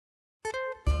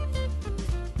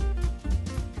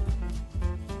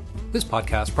This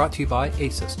podcast brought to you by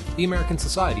ASIST, the American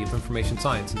Society of Information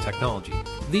Science and Technology,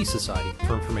 the Society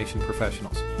for Information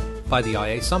Professionals, by the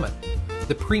IA Summit,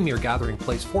 the premier gathering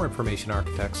place for information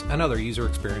architects and other user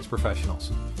experience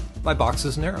professionals, by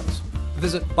Boxes and Arrows.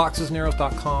 Visit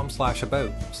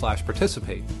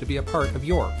boxesandarrows.com/about/participate to be a part of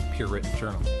your peer-written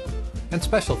journal. And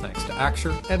special thanks to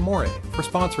Axure and Moray for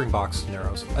sponsoring Boxes and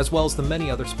Arrows, as well as the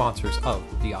many other sponsors of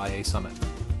the IA Summit.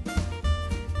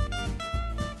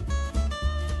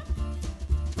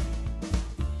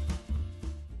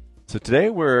 So today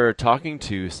we're talking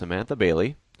to Samantha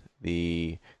Bailey,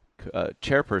 the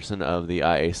chairperson of the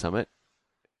IA Summit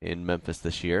in Memphis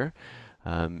this year.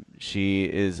 She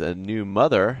is a new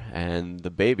mother, and the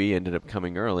baby ended up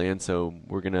coming early, and so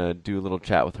we're going to do a little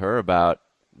chat with her about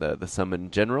the summit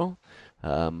in general,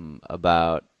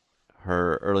 about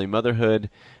her early motherhood,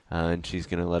 and she's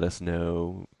going to let us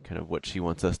know kind of what she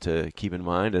wants us to keep in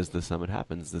mind as the summit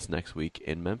happens this next week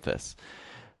in Memphis.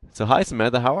 So hi,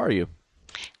 Samantha. How are you?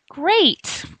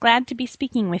 Great. Glad to be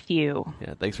speaking with you.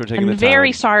 Yeah, thanks for taking the time. I'm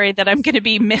very sorry that I'm going to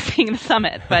be missing the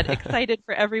summit, but excited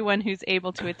for everyone who's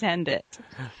able to attend it.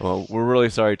 Well, we're really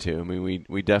sorry too. I mean,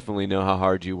 we definitely know how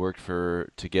hard you worked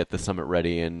to get the summit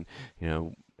ready, and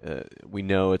we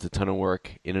know it's a ton of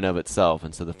work in and of itself.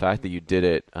 And so the fact that you did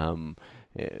it,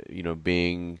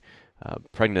 being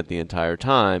pregnant the entire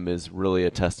time, is really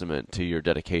a testament to your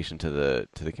dedication to the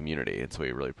community, and so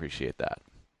we really appreciate that.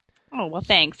 Oh, well,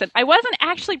 thanks. And I wasn't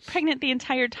actually pregnant the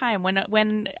entire time.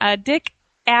 When Dick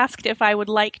asked if I would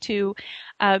like to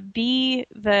be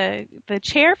the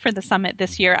chair for the summit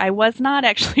this year, I was not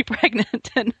actually pregnant,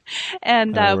 and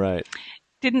right.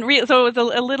 So it was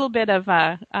a little bit of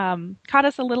caught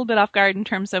us a little bit off guard in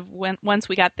terms of once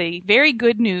we got the very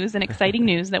good news and exciting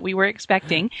news that we were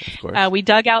expecting. Of course. We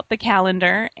dug out the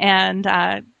calendar and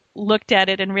looked at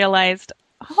it and realized,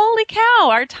 holy cow,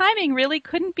 our timing really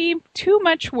couldn't be too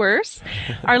much worse.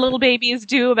 Our little baby is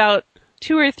due about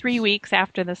 2 or 3 weeks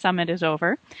after the summit is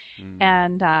over.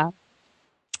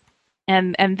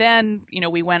 And then,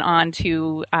 we went on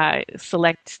to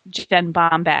select Jen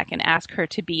Bomback and ask her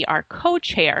to be our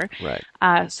co-chair, right.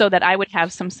 So that I would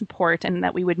have some support and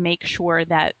that we would make sure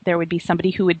that there would be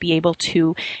somebody who would be able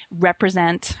to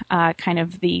represent kind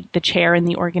of the chair and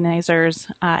the organizers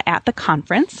at the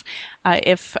conference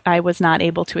if I was not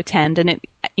able to attend. And it,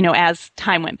 as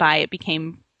time went by, it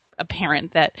became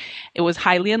apparent that it was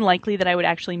highly unlikely that I would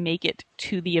actually make it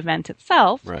to the event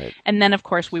itself. Right. And then, of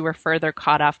course, we were further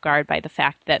caught off guard by the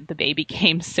fact that the baby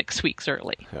came 6 weeks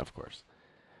early. Yeah, of course.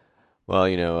 Well,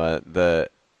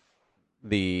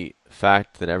 the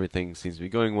fact that everything seems to be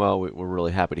going well, we're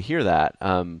really happy to hear that.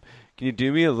 Can you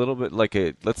do me a little bit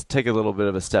let's take a little bit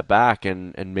of a step back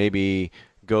and maybe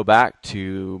go back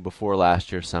to before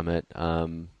last year's summit,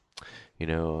 and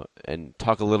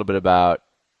talk a little bit about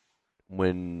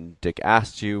when Dick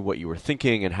asked you what you were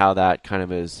thinking and how that kind of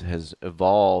has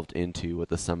evolved into what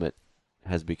the summit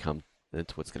has become.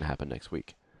 That's what's going to happen next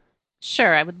week.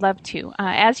 Sure, I would love to.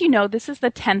 As you know, this is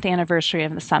the 10th anniversary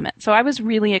of the summit. So I was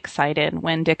really excited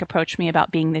when Dick approached me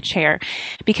about being the chair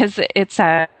because it's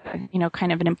a,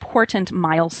 kind of an important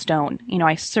milestone.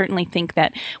 I certainly think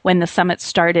that when the summit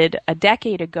started a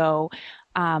decade ago,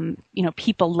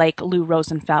 people like Lou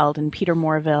Rosenfeld and Peter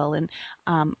Morville and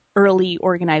early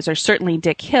organizers, certainly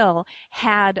Dick Hill,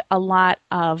 had a lot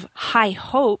of high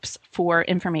hopes for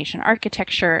information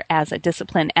architecture as a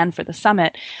discipline and for the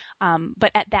summit.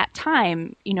 But at that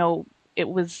time, it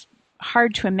was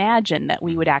hard to imagine that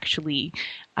we would actually,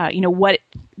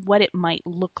 what it might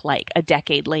look like a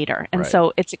decade later. And right.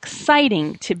 So it's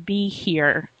exciting to be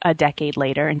here a decade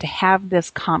later and to have this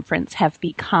conference have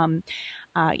become,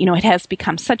 it has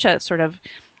become such a sort of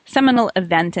seminal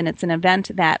event, and it's an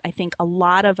event that I think a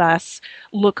lot of us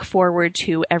look forward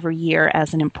to every year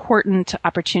as an important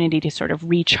opportunity to sort of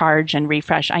recharge and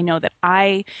refresh. I know that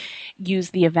I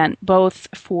use the event both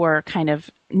for kind of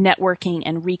networking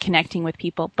and reconnecting with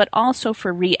people, but also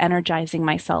for re-energizing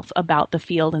myself about the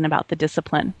field and about the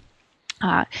discipline.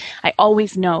 I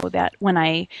always know that when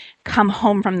I come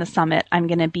home from the summit, I'm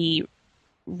going to be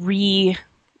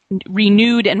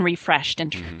renewed and refreshed in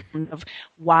terms of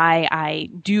why I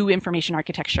do information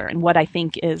architecture and what I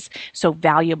think is so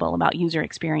valuable about user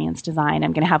experience design.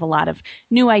 I'm going to have a lot of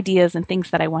new ideas and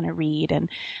things that I want to read. And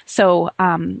so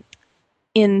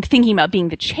in thinking about being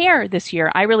the chair this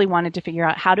year, I really wanted to figure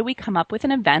out how do we come up with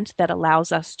an event that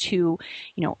allows us to,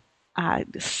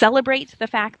 celebrate the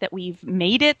fact that we've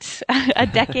made it a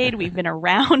decade, we've been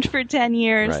around for 10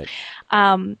 years,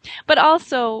 right. But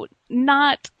also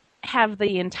not have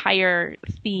the entire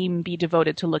theme be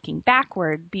devoted to looking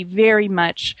backward, be very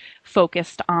much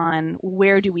focused on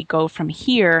where do we go from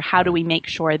here? How do we make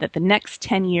sure that the next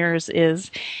 10 years is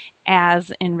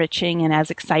as enriching and as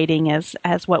exciting as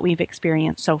what we've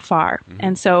experienced so far? Mm-hmm.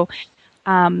 And so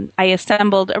I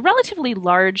assembled a relatively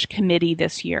large committee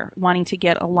this year, wanting to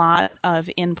get a lot of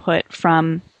input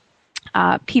from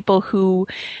people who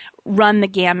run the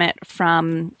gamut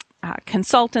from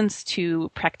consultants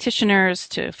to practitioners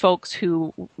to folks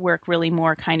who work really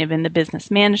more kind of in the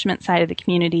business management side of the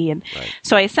community. And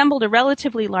so I assembled a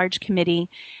relatively large committee.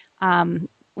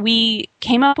 We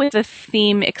came up with the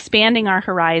theme, expanding our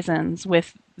horizons,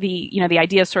 with the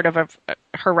idea sort of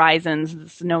horizons,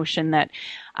 this notion that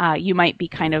you might be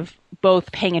kind of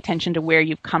both paying attention to where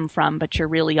you've come from, but you're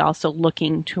really also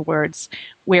looking towards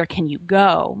where can you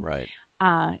go. Right.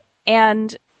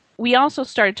 And we also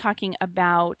started talking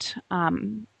about how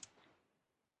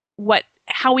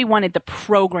we wanted the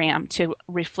program to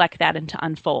reflect that and to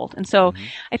unfold. And so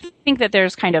I think that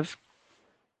there's kind of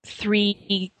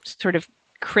three sort of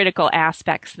critical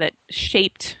aspects that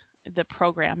shaped the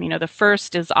program. The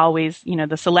first is always,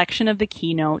 the selection of the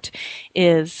keynote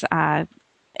is an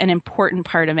important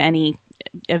part of any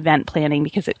event planning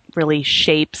because it really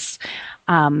shapes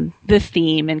the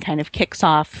theme and kind of kicks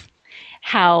off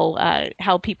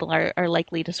how people are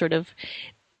likely to sort of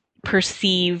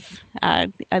perceive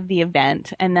the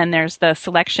event. And then there's the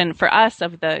selection for us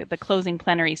of the closing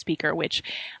plenary speaker, which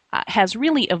has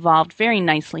really evolved very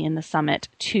nicely in the summit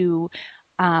to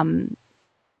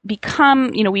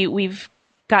become, we've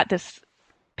got this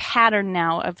pattern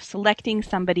now of selecting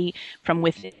somebody from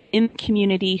within the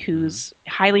community who's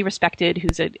highly respected,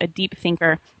 who's a deep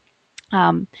thinker.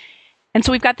 And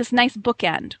so we've got this nice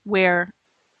bookend where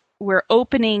we're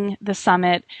opening the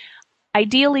summit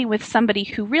ideally with somebody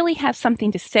who really has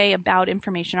something to say about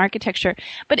information architecture,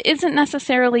 but isn't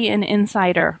necessarily an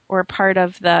insider or part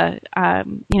of the,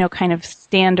 kind of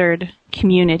standard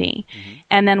community.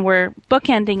 And then we're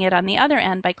bookending it on the other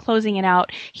end by closing it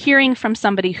out, hearing from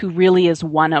somebody who really is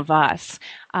one of us,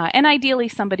 and ideally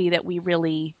somebody that we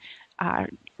really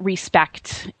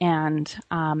respect and,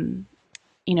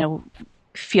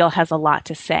 feel has a lot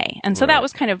to say. And so that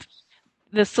was kind of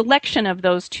the selection of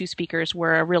those two speakers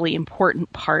were a really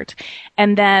important part.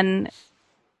 And then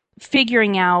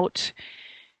figuring out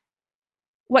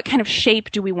what kind of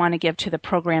shape do we want to give to the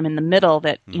program in the middle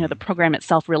that, the program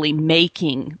itself really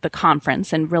making the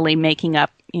conference and really making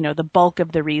up, the bulk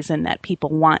of the reason that people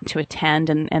want to attend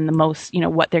and the most,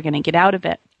 what they're going to get out of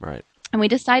it. Right. And we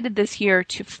decided this year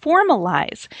to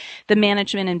formalize the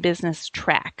management and business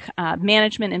track.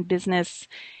 Management and business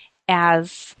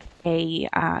as a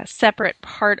separate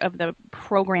part of the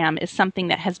program is something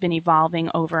that has been evolving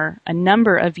over a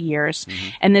number of years.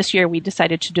 And this year we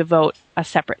decided to devote a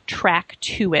separate track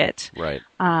to it. Right.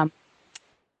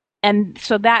 And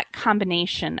so that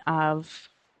combination of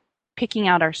picking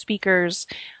out our speakers,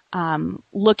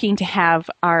 looking to have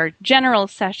our general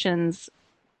sessions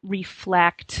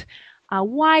reflect a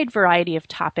wide variety of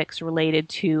topics related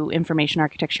to information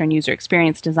architecture and user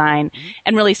experience design,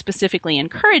 and really specifically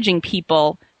encouraging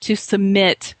people to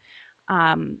submit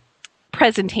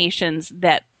presentations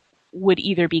that would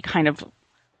either be kind of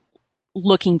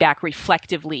looking back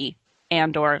reflectively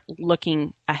and or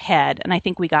looking ahead. And I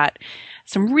think we got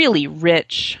some really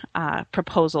rich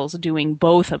proposals doing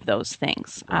both of those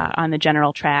things on the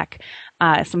general track.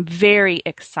 Some very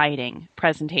exciting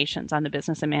presentations on the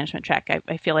business and management track.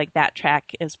 I feel like that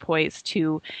track is poised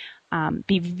to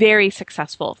be very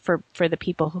successful for the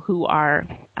people who are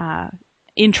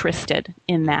interested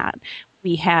in that.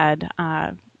 We had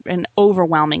an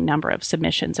overwhelming number of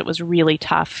submissions. It was really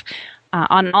tough.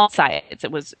 On all sides,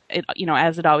 it was,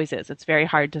 as it always is. It's very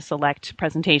hard to select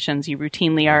presentations. You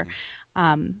routinely are,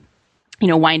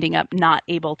 winding up not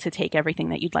able to take everything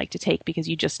that you'd like to take because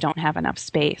you just don't have enough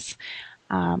space.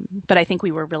 But I think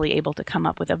we were really able to come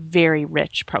up with a very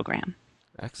rich program.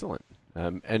 Excellent.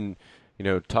 And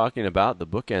talking about the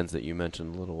bookends that you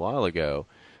mentioned a little while ago,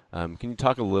 can you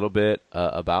talk a little bit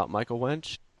about Michael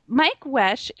Wench? Mike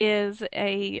Wesch is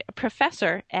a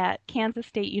professor at Kansas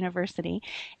State University,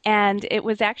 and it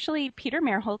was actually Peter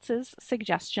Merholtz's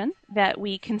suggestion that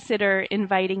we consider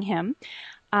inviting him.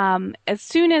 As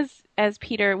soon as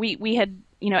Peter, we had,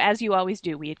 as you always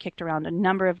do, we had kicked around a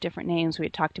number of different names. We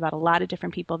had talked about a lot of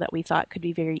different people that we thought could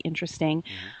be very interesting,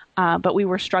 but we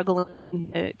were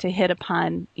struggling to hit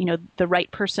upon, the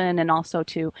right person and also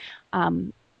to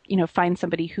find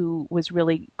somebody who was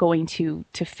really going to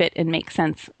fit and make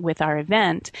sense with our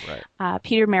event. Right.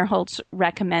 Peter Merholtz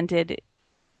recommended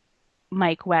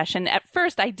Mike Wesch. And at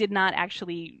first I did not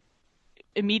actually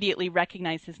immediately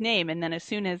recognize his name. And then as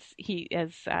soon as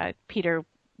Peter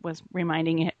was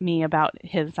reminding me about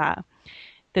his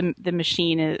the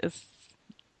machine is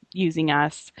using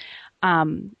us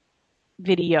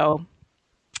video,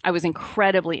 I was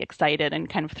incredibly excited and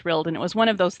kind of thrilled. And it was one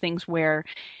of those things where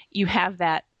you have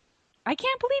that, I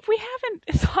can't believe we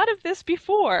haven't thought of this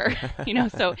before.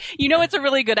 So it's a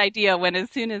really good idea when as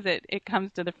soon as it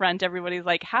comes to the front, everybody's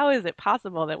like, how is it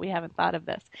possible that we haven't thought of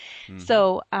this? Mm-hmm.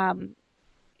 So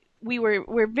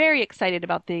we're very excited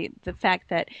about the fact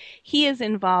that he is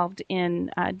involved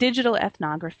in digital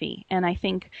ethnography, and I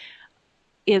think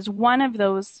is one of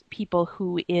those people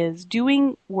who is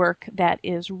doing work that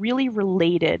is really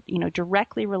related,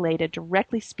 directly related,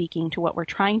 directly speaking to what we're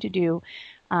trying to do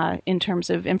in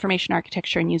terms of information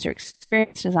architecture and user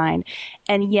experience design,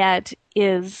 and yet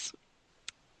is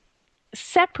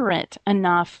separate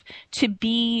enough to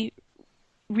be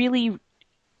really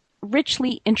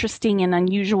richly interesting and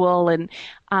unusual, and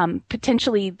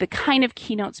potentially the kind of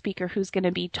keynote speaker who's going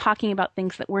to be talking about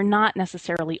things that we're not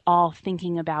necessarily all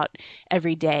thinking about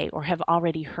every day or have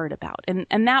already heard about.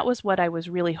 And that was what I was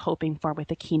really hoping for with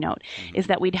the keynote, mm-hmm. is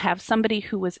that we'd have somebody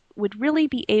who would really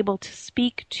be able to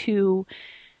speak to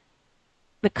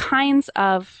the kinds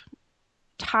of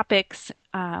topics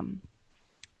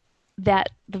that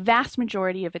the vast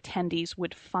majority of attendees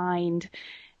would find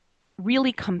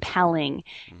really compelling,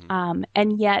 mm-hmm.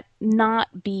 And yet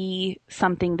not be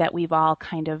something that we've all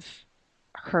kind of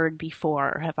heard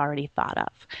before or have already thought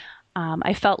of.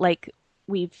 I felt like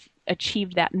we've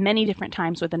achieved that many different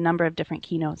times with a number of different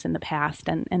keynotes in the past,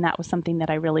 and that was something that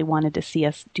I really wanted to see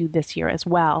us do this year as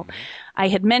well. Mm-hmm. I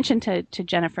had mentioned to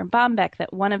Jennifer Bombeck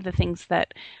that one of the things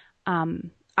that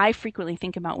I frequently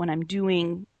think about when I'm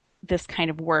doing this kind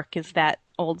of work is that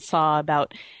old saw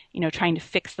about, trying to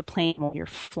fix the plane while you're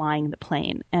flying the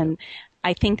plane. And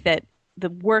I think that the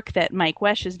work that Mike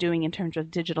Wesch is doing in terms of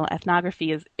digital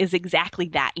ethnography is exactly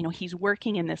that. He's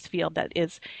working in this field that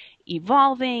is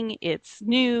evolving, it's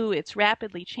new, it's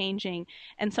rapidly changing.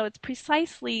 And so it's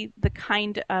precisely the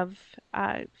kind of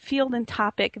field and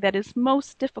topic that is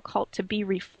most difficult to be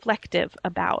reflective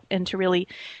about and to really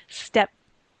step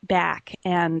back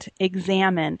and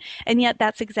examine, and yet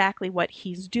that's exactly what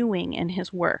he's doing in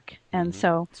his work. And mm-hmm.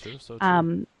 so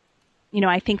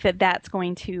I think that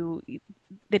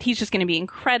he's just going to be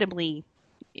incredibly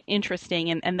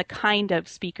interesting and the kind of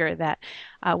speaker that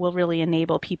will really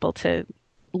enable people to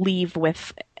leave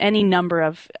with any number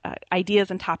of ideas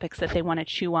and topics that they want to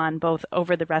chew on, both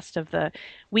over the rest of the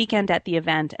weekend at the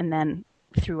event and then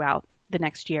throughout the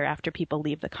next year after people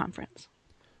leave the conference.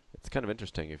 It's kind of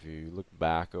interesting if you look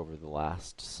back over the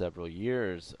last several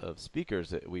years of speakers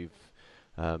that we've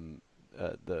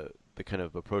the kind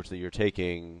of approach that you're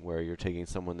taking, where you're taking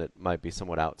someone that might be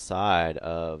somewhat outside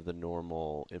of the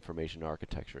normal information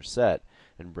architecture set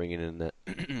and bringing in the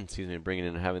bringing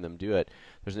in and having them do it.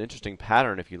 There's an interesting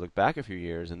pattern if you look back a few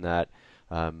years in that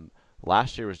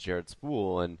last year was Jared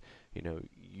Spool, and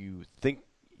you think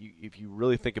if you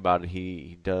really think about it,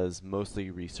 he does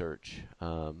mostly research.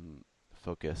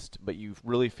 Focused, but you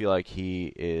really feel like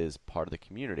he is part of the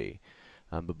community.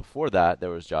 But before that,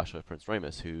 there was Joshua Prince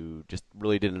Ramus, who just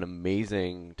really did an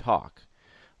amazing talk.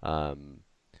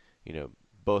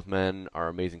 Both men are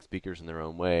amazing speakers in their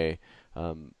own way,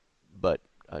 but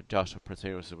Joshua Prince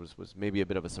Ramus was maybe a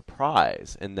bit of a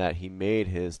surprise in that he made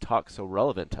his talk so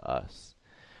relevant to us.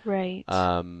 Right.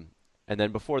 And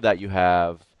then before that, you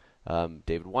have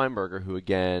David Weinberger, who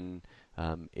again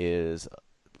is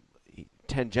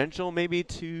tangential maybe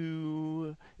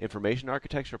to information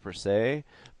architecture per se,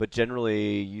 but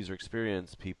generally user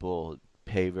experience people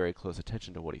pay very close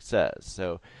attention to what he says.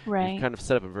 So right. You've kind of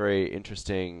set up a very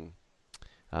interesting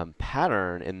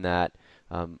pattern in that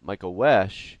Michael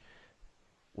Wesch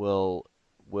will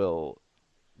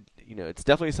it's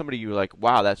definitely somebody you're like,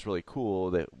 wow, that's really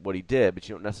cool that what he did, but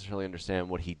you don't necessarily understand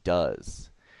what he does.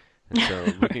 And so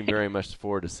looking very much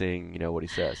forward to seeing what he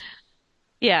says.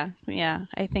 Yeah.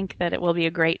 I think that it will be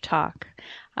a great talk.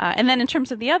 And then in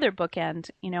terms of the other bookend,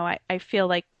 I feel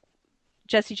like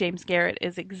Jesse James Garrett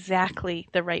is exactly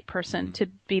the right person to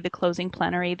be the closing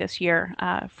plenary this year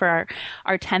for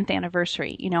our 10th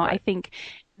anniversary. Right. I think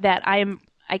that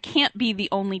I can't be the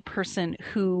only person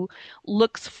who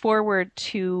looks forward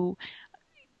to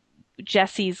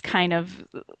Jesse's kind of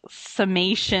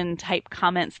summation type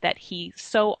comments that he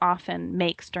so often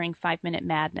makes during 5 Minute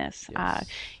Madness. Yes.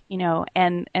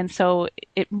 And so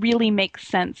it really makes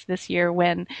sense this year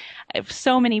when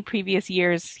so many previous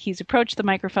years he's approached the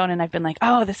microphone and I've been like,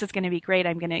 oh, this is going to be great.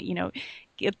 I'm going to,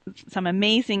 get some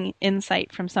amazing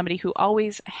insight from somebody who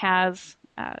always has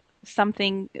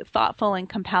something thoughtful and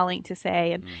compelling to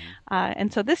say. Hmm.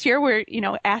 And so this year we're,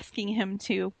 asking him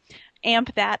to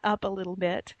amp that up a little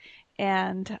bit.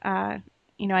 And,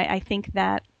 I think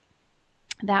that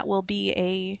that will be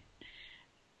a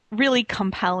really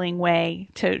compelling way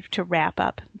to wrap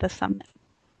up the summit.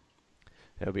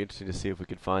 It'll be interesting to see if we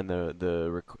could find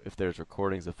if there's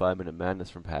recordings of 5 Minute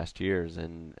Madness from past years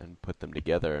and put them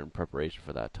together in preparation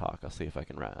for that talk. I'll see if I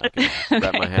can wrap my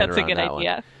head That's a around good that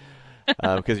idea.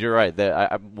 because you're right.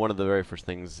 One of the very first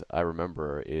things I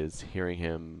remember is hearing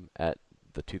him at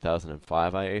the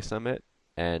 2005 IA Summit,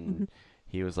 and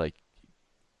he was like,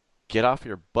 "Get off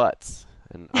your butts."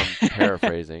 And I'm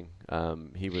paraphrasing.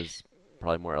 He was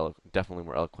probably definitely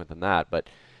more eloquent than that, but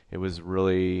it was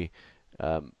really.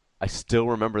 I still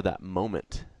remember that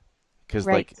moment because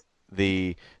Right. like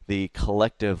the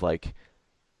collective like,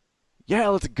 yeah,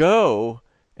 let's go,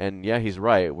 and yeah, he's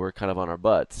right. We're kind of on our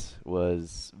butts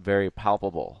was very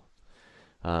palpable.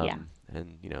 Yeah.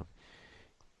 And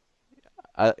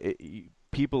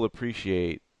people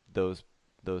appreciate those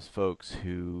folks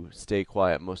who stay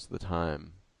quiet most of the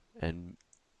time and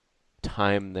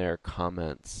time their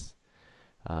comments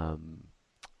um,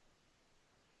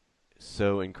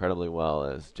 so incredibly well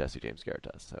as Jesse James Garrett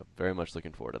does. So very much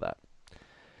looking forward to that.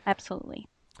 Absolutely.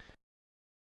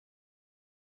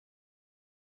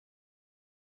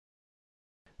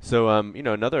 So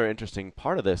another interesting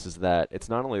part of this is that it's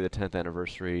not only the 10th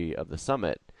anniversary of the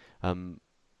summit.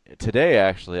 Today,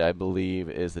 actually, I believe,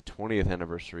 is the 20th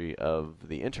anniversary of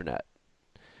the internet.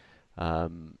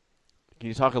 Um, Can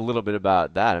you talk a little bit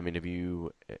about that? I mean,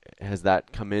 has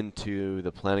that come into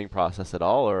the planning process at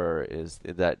all, or is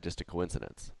that just a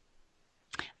coincidence?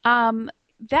 Um,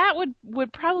 that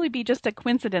would probably be just a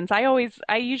coincidence.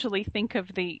 I usually think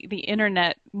of the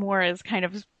internet more as kind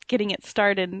of getting it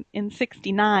started in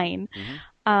 '69.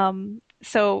 Hmm.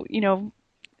 So,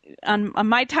 on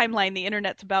my timeline, the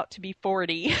internet's about to be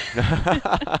 40.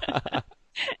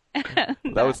 And,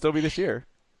 That would still be this year.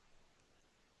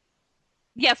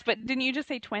 yes, but didn't you just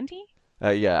say 20?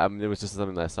 Yeah, I mean, it was just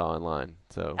something that I saw online.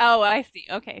 So, Oh, I see.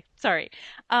 Okay, sorry.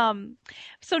 Um,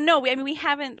 so no, I mean we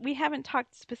haven't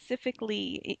talked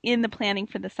specifically in the planning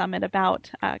for the summit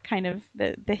about kind of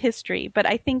the history, but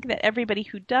I think that everybody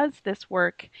who does this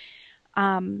work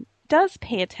does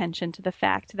pay attention to the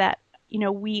fact that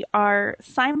we are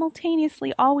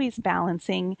simultaneously always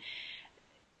balancing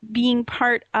being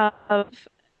part of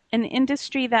an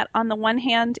industry that on the one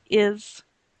hand is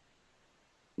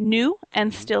new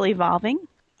and hmm. still evolving.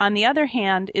 On the other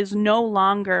hand, is no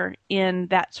longer in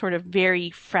that sort of very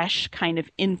fresh kind of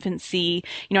infancy.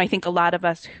 I think a lot of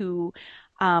us who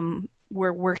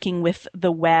were working with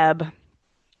the web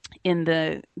in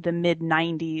the mid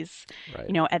 90s,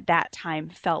 Right. at that time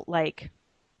felt like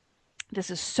this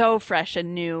is so fresh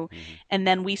and new. Hmm. And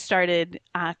then we started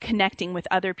connecting with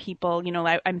other people.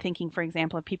 I'm thinking, for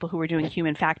example, of people who were doing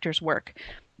human factors work.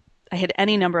 I had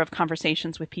any number of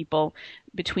conversations with people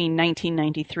between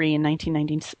 1993 and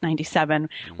 1997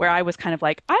 where Hmm. I was kind of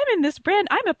like,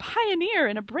 I'm a pioneer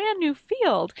in a brand new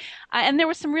field. And there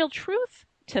was some real truth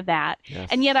to that.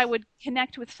 And yet I Yes. would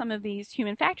connect with some of these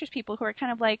human factors people who are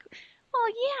kind of like, well,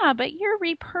 yeah, but you're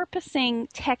repurposing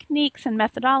techniques and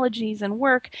methodologies and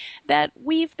work that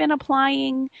we've been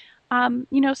applying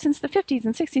since the 50s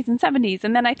and 60s and 70s.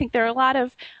 And then I think there are a lot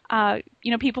of,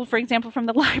 people, for example, from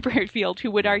the library field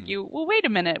who would Hmm. argue, well, wait a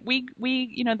minute,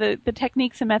 the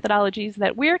techniques and methodologies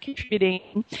that we're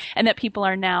contributing and that people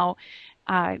are now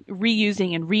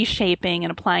reusing and reshaping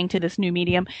and applying to this new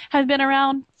medium have been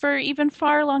around for even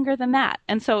far longer than that.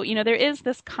 And so, there is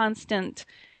this constant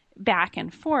back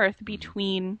and forth Hmm.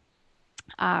 between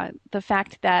the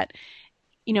fact that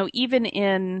even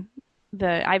in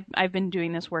I've been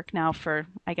doing this work now for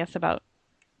I guess about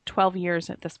 12 years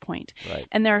at this point. Right.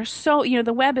 And there are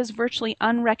the web is virtually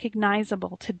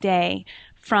unrecognizable today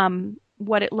from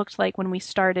what it looked like when we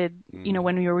started, Hmm.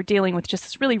 when we were dealing with just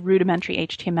this really rudimentary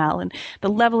HTML and the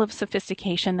level of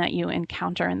sophistication that you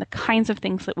encounter and the kinds of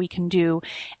things that we can do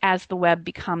as the web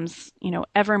becomes,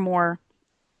 ever more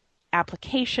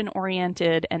application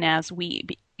oriented and as we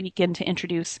begin to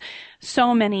introduce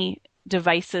so many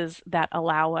devices that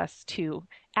allow us to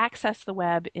access the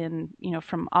web in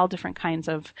from all different kinds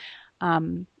of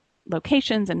um,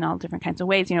 locations and all different kinds of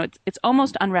ways. It's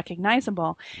almost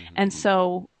unrecognizable, Hmm. and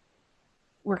so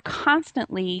we're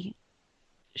constantly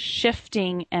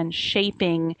shifting and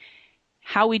shaping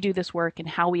how we do this work and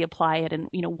how we apply it, and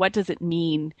what does it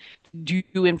mean to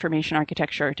do information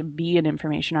architecture, to be an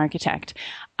information architect,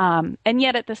 and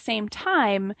yet at the same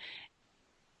time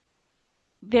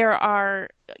there are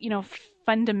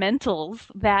fundamentals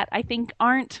that I think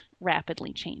aren't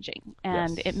rapidly changing.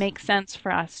 And Yes. it makes sense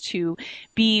for us to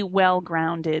be well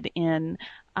grounded in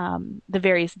the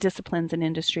various disciplines and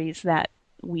industries that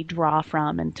we draw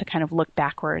from, and to kind of look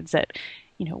backwards at,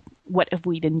 what have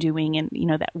we been doing, and,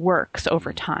 that works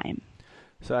over time.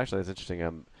 So actually, it's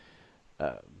interesting.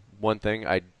 One thing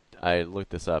I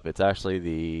looked this up. It's actually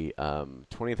the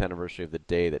 20th anniversary of the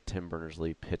day that Tim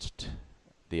Berners-Lee pitched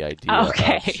the idea of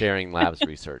sharing labs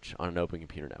research on an open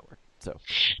computer network. So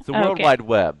it's the World Wide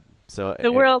Web. So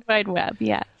the World Wide Web,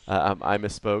 yes. I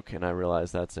misspoke, and I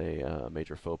realized that's a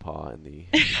major faux pas in the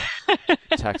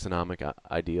taxonomic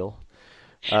ideal.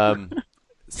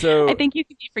 So I think you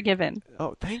can be forgiven.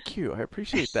 Oh, thank you. I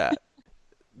appreciate that.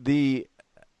 The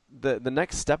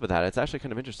next step of that, it's actually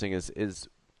kind of interesting, is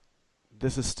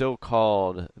this is still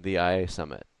called the IA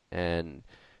Summit, and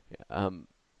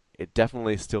it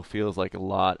definitely still feels like a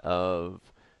lot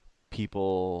of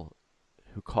people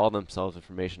who call themselves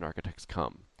information architects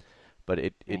come.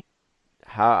 But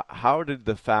how did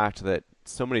the fact that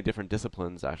so many different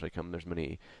disciplines actually come? There's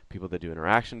many people that do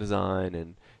interaction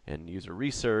design and user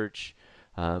research,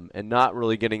 and not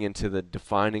really getting into the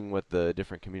defining what the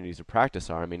different communities of practice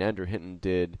are. I mean, Andrew Hinton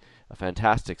did a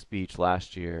fantastic speech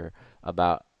last year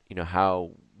about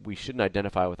how we shouldn't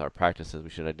identify with our practices. We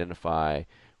should identify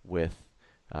with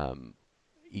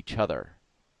each other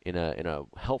in a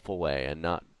helpful way and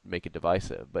not make it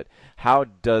divisive. But how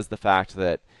does the fact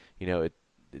that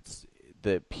it's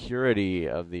the purity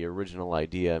of the original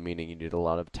idea, meaning you did a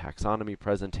lot of taxonomy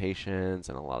presentations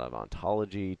and a lot of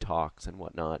ontology talks and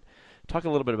whatnot. Talk a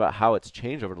little bit about how it's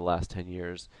changed over the last 10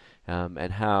 years,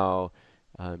 and how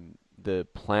the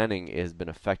planning has been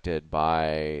affected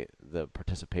by the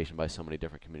participation by so many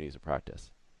different communities of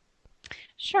practice.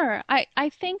 Sure. I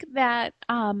think that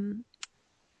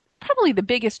probably the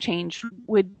biggest change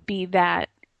would be that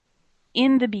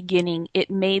in the beginning,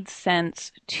 it made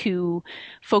sense to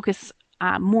focus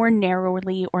more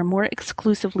narrowly or more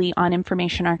exclusively on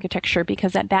information architecture,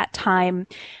 because at that time,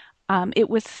 it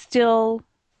was still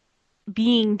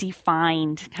being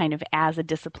defined kind of as a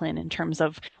discipline in terms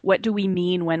of what do we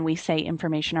mean when we say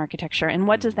information architecture, and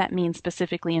what does that mean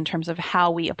specifically in terms of how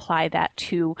we apply that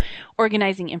to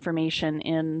organizing information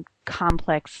in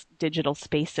complex digital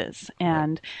spaces.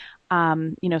 And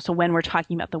so when we're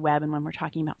talking about the web and when we're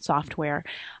talking about software,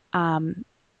 back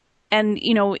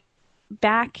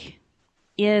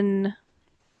in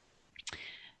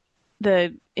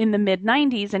the mid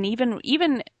 90s, and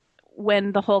even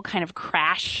when the whole kind of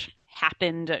crash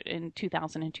happened in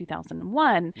 2000 and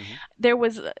 2001, there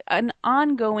was an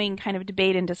ongoing kind of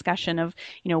debate and discussion of,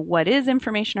 what is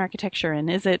information architecture, and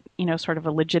is it, sort of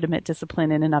a legitimate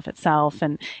discipline in and of itself,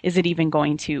 and is it even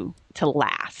going to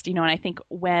last? And I think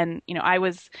when, I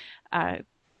was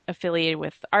affiliated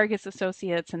with Argus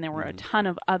Associates, and there were a ton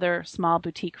of other small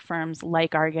boutique firms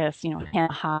like Argus,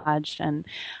 Hannah Hodge and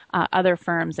other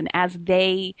firms, and as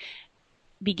they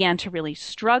began to really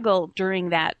struggle during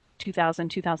that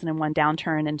 2000-2001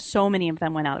 downturn, and so many of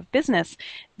them went out of business,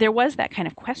 there was that kind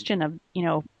of question of,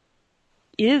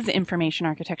 is information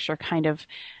architecture kind of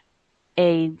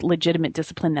a legitimate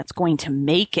discipline that's going to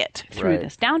make it through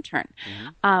this downturn?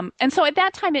 And so at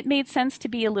that time, it made sense to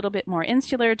be a little bit more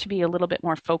insular, to be a little bit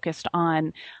more focused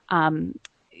on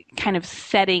kind of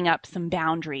setting up some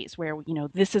boundaries where,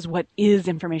 this is what is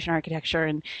information architecture,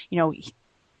 and,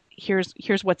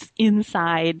 here's what's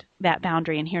inside that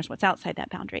boundary, and here's what's outside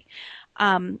that boundary.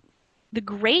 The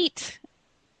great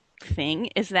thing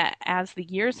is that as the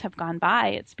years have gone by,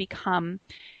 it's become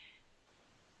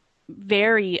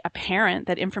very apparent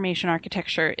that information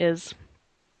architecture is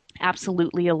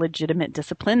absolutely a legitimate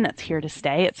discipline that's here to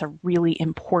stay. It's a really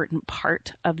important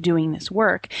part of doing this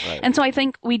work. Right. And so I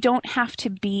think we don't have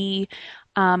to be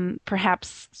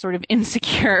perhaps sort of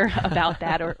insecure about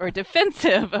that or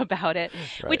defensive about it,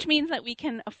 which means that we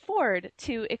can afford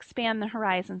to expand the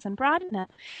horizons and broaden it.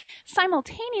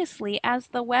 Simultaneously, as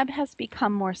the web has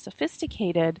become more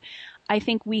sophisticated, I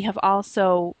think we have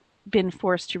also been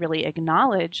forced to really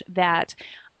acknowledge that,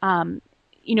 from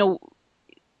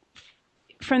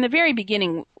the very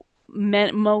beginning,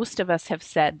 most of us have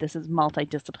said this is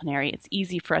multidisciplinary. It's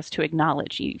easy for us to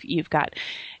acknowledge. You've got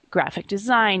graphic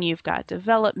design, you've got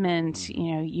development,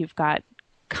 you've got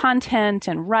content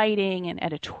and writing and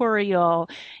editorial,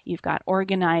 you've got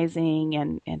organizing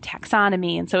and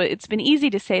taxonomy. And so it's been easy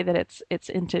to say that it's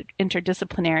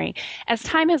interdisciplinary. As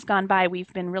time has gone by,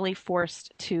 we've been really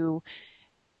forced to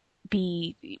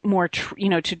be more,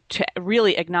 to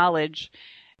really acknowledge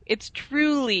it's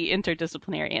truly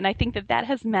interdisciplinary. And I think that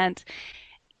has meant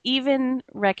even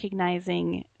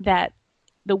recognizing that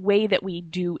the way that we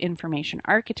do information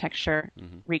architecture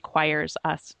requires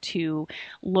us to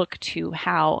look to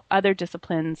how other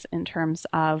disciplines in terms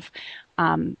of,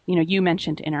 you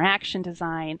mentioned interaction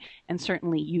design and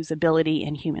certainly usability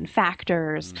and human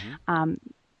factors.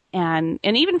 And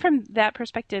even from that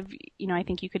perspective, I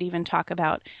think you could even talk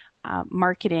about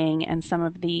marketing and some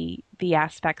of the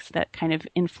aspects that kind of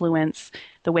influence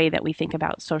the way that we think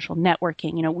about social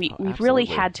networking. We've really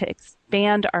had to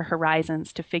expand our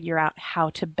horizons to figure out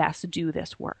how to best do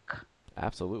this work.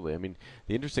 Absolutely. I mean,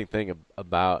 the interesting thing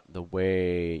about the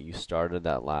way you started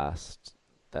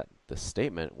the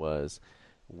statement was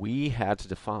we had to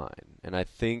define, and I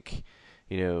think,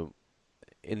 in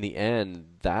the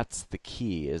end, that's the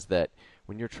key, is that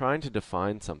when you're trying to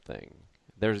define something,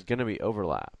 there's going to be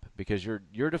overlap because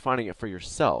you're defining it for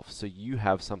yourself, so you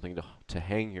have something to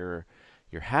hang your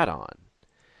hat on.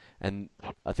 And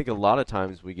I think a lot of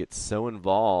times we get so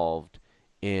involved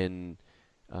in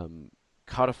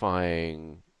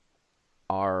codifying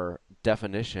our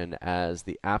definition as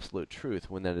the absolute truth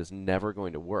when that is never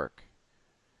going to work.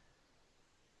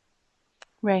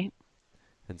 Right.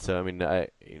 And so, I mean, I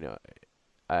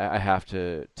have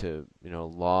to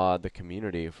laud the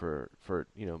community for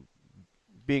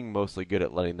being mostly good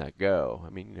at letting that go. I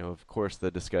mean, of course,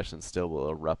 the discussion still will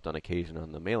erupt on occasion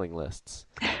on the mailing lists,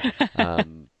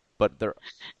 but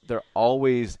they're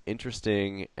always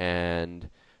interesting and,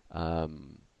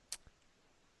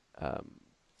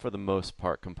 for the most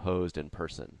part, composed in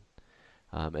person.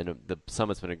 And the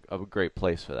summit's been a great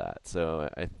place for that. So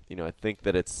I think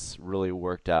that it's really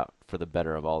worked out for the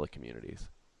better of all the communities.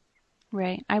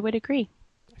 Right, I would agree.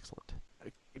 Excellent.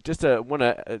 Just want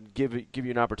to give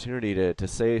you an opportunity to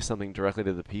say something directly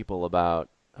to the people about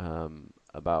the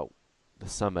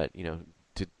summit.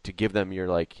 To give them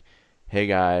your "Hey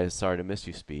guys, sorry to miss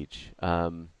you" speech.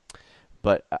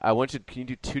 But I want you. Can you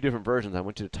do two different versions? I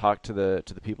want you to talk to the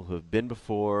people who have been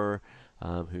before,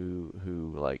 who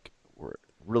were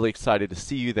really excited to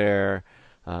see you there.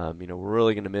 We're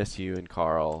really going to miss you and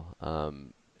Carl.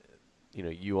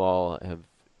 You all have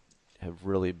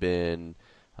really been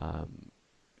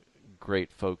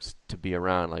great folks to be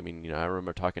around. I mean, I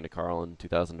remember talking to Carl in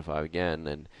 2005 again,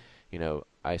 and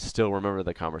I still remember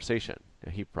the conversation.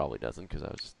 He probably doesn't because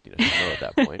I was at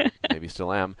that point. Maybe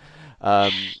still am.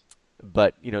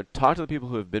 But talk to the people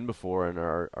who have been before and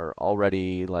are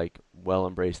already well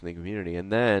embraced in the community,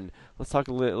 and then let's talk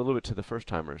a little bit to the first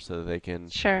timers so that they can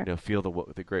feel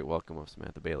the great welcome of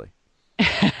Samantha Bailey.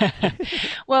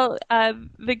 Well,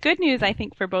 the good news, I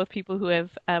think, for both people who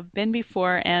have been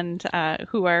before and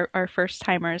who are first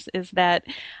timers is that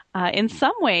in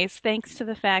some ways, thanks to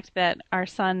the fact that our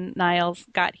son Niles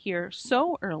got here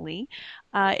so early,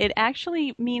 it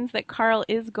actually means that Carl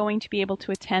is going to be able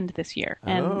to attend this year.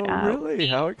 And, really?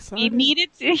 How exciting!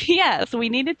 We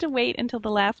needed to wait until the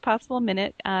last possible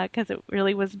minute because it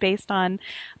really was based on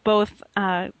both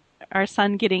our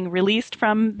son getting released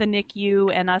from the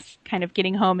NICU and us kind of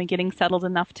getting home and getting settled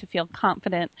enough to feel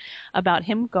confident about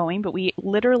him going. But we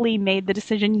literally made the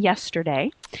decision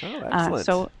yesterday. Oh, excellent.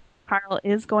 So Carl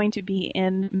is going to be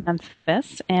in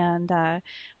Memphis, and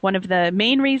one of the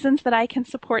main reasons that I can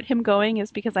support him going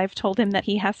is because I've told him that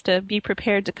he has to be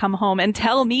prepared to come home and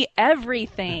tell me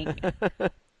everything.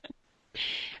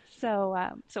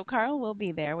 So Carl will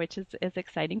be there, which is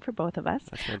exciting for both of us.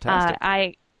 That's fantastic.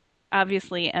 I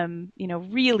obviously am,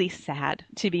 really sad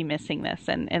to be missing this,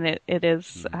 and it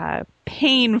is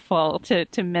painful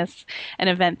to miss an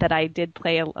event that I did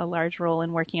play a large role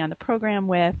in working on the program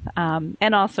with,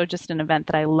 and also just an event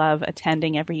that I love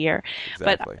attending every year.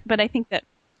 Exactly. But I think that,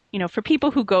 for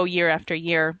people who go year after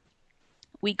year,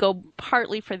 we go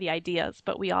partly for the ideas,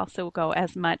 but we also go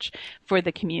as much for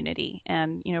the community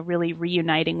and, really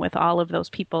reuniting with all of those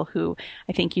people who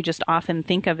I think you just often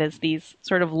think of as these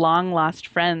sort of long lost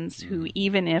friends who,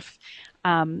 even if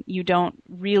you don't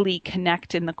really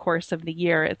connect in the course of the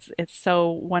year, it's so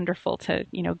wonderful to,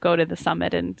 go to the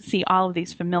summit and see all of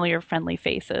these familiar, friendly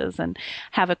faces and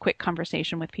have a quick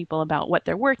conversation with people about what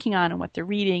they're working on and what they're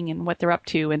reading and what they're up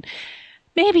to. And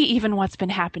maybe even what's been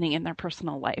happening in their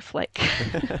personal life, like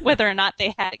whether or not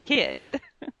they had a kid.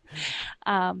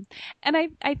 And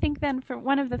I think then for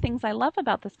one of the things I love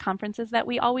about this conference is that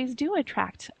we always do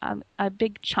attract a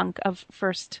big chunk of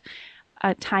first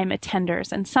time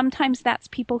attenders. And sometimes that's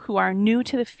people who are new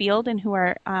to the field and who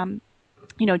are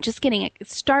just getting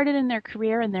started in their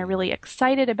career and they're really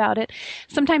excited about it.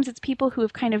 Sometimes it's people who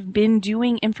have kind of been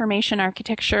doing information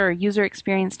architecture or user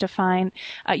experience design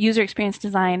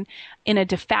in a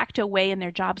de facto way in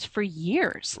their jobs for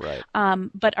years, right.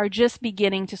 But are just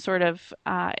beginning to sort of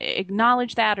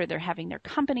acknowledge that, or they're having their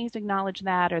companies acknowledge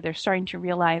that, or they're starting to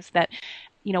realize that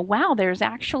wow, there's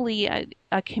actually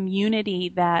a community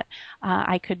that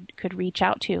I could reach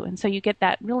out to. And so you get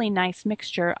that really nice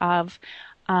mixture of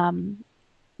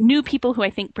new people who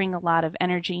I think bring a lot of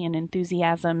energy and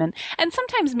enthusiasm, and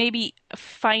sometimes maybe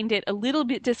find it a little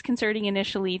bit disconcerting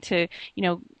initially to,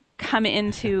 come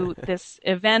into this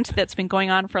event that's been going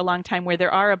on for a long time, where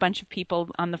there are a bunch of people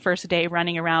on the first day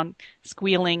running around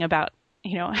squealing about,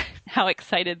 how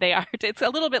excited they are. It's a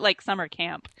little bit like summer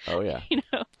camp. Oh yeah.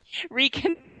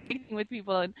 Reconnecting with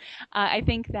people. And I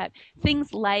think that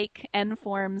things like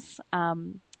NFORM's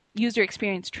user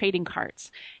experience trading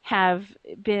cards have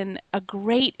been a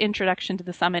great introduction to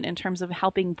the summit in terms of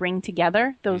helping bring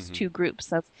together those two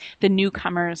groups of the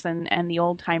newcomers and the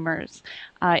old timers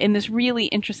in this really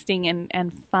interesting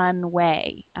and fun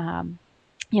way.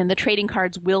 The trading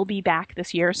cards will be back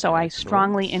this year, so I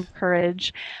strongly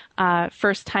encourage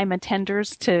first-time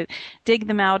attenders to dig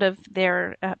them out of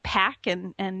their pack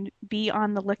and be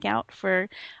on the lookout for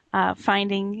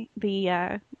finding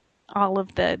all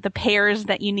of the pairs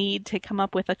that you need to come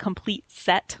up with a complete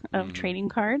set of trading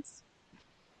cards.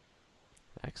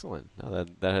 Excellent. No,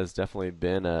 that has definitely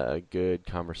been a good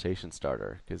conversation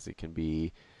starter, because it can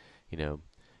be, it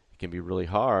can be really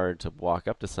hard to walk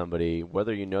up to somebody,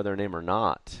 whether you know their name or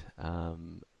not.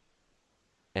 And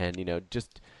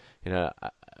just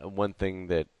one thing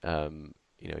that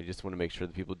you just want to make sure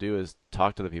that people do is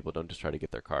talk to the people. Don't just try to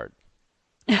get their card.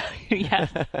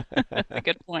 Yes, a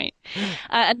good point.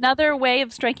 Another way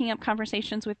of striking up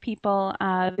conversations with people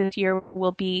this year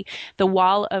will be the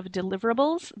wall of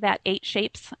deliverables that 8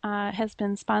 Shapes had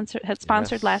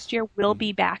sponsored last year. Will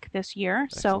be back this year.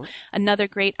 Excellent. So another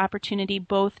great opportunity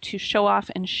both to show off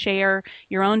and share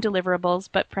your own deliverables,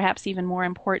 but perhaps even more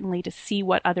importantly to see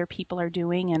what other people are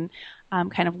doing and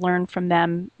kind of learn from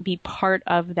them, be part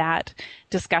of that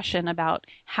discussion about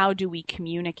how do we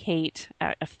communicate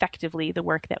effectively the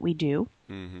work that we do.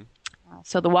 Mm-hmm.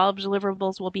 So the wall of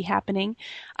deliverables will be happening.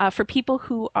 For people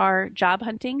who are job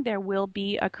hunting, there will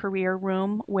be a career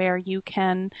room where you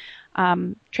can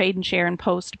trade and share and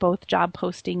post both job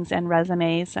postings and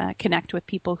resumes, connect with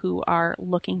people who are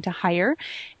looking to hire.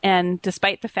 And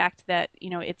despite the fact that,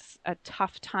 it's a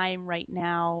tough time right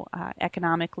now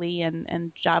economically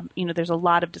and job, there's a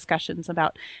lot of discussions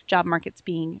about job markets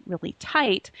being really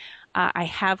tight. I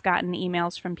have gotten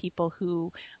emails from people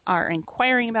who are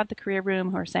inquiring about the career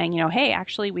room, who are saying, hey,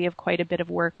 actually, we have quite a bit of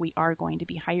work. We are going to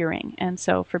be hiring. And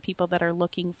so for people that are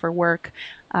looking for work,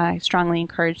 I strongly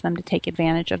encourage them to take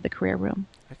advantage of the career room.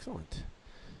 Excellent.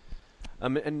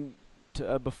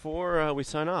 Before we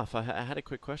sign off, I had a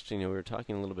quick question. We were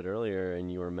talking a little bit earlier,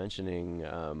 and you were mentioning,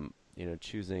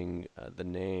 choosing the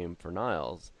name for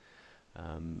Niles.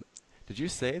 Did you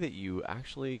say that you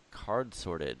actually card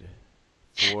sorted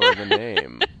for the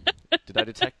name? Did I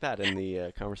detect that in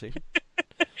the conversation?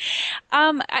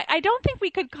 I don't think we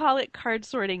could call it card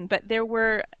sorting, but there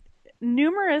were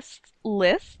numerous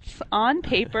lists on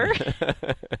paper,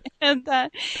 and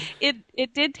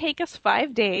it did take us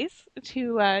 5 days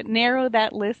to narrow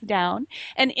that list down.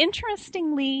 And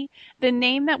interestingly, the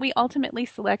name that we ultimately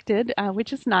selected,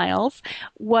 which is Niles,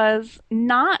 was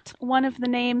not one of the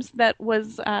names that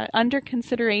was under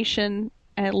consideration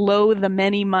the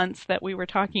many months that we were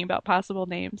talking about possible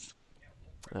names.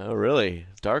 Oh, really?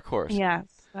 Dark horse. Yes.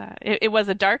 It was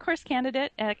a dark horse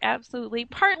candidate, absolutely.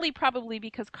 Partly probably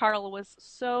because Carl was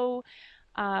so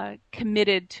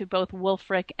committed to both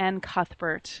Wulfric and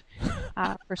Cuthbert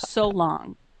for so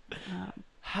long.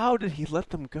 How did he let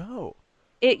them go?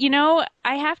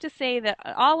 I have to say that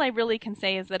all I really can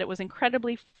say is that it was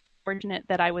incredibly fortunate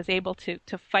that I was able to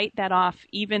fight that off,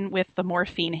 even with the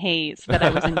morphine haze that I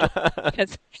was enjoying.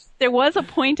 Because there was a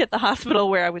point at the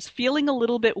hospital where I was feeling a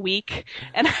little bit weak,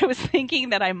 and I was thinking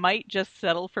that I might just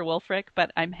settle for Wulfric, but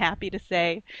I'm happy to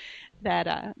say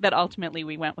that ultimately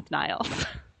we went with Niles.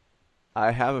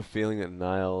 I have a feeling that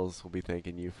Niles will be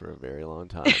thanking you for a very long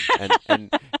time.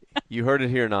 And you heard it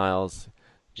here, Niles.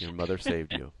 Your mother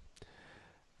saved you.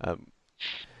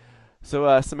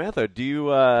 So, Samantha, do you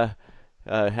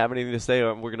have anything to say?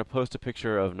 We're going to post a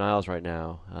picture of Niles right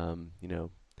now.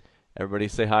 Everybody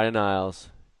say hi to Niles.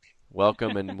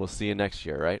 Welcome, and we'll see you next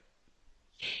year, right?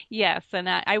 Yes, and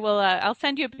I will. I'll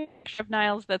send you a picture of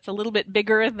Niles that's a little bit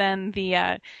bigger than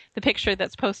the picture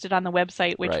that's posted on the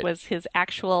website, which was his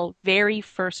actual very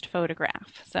first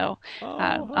photograph. So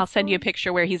I'll send you a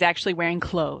picture where he's actually wearing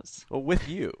clothes. Well, with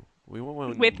you. We want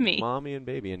one with me, mommy and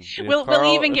baby, and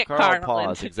we'll even get Carl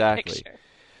into exactly. The picture.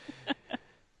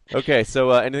 Okay, so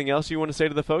anything else you want to say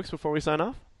to the folks before we sign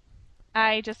off?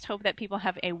 I just hope that people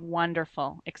have a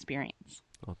wonderful experience.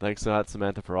 Well, thanks a lot,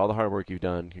 Samantha, for all the hard work you've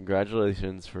done.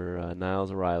 Congratulations for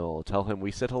Niles' arrival. Tell him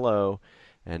we said hello,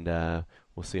 and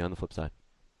we'll see you on the flip side.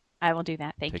 I will do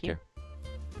that. Thank Take you. care.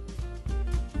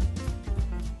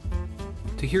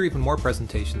 To hear even more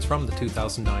presentations from the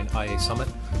 2009 IA Summit,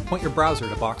 point your browser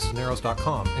to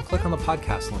boxesnarrows.com and click on the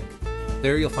podcast link.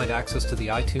 There you'll find access to the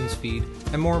iTunes feed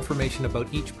and more information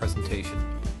about each presentation.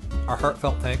 Our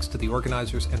heartfelt thanks to the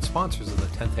organizers and sponsors of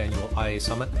the 10th Annual IA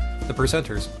Summit, the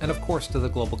presenters, and of course to the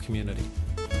global community.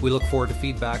 We look forward to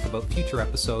feedback about future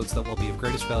episodes that will be of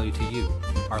greatest value to you,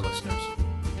 our listeners.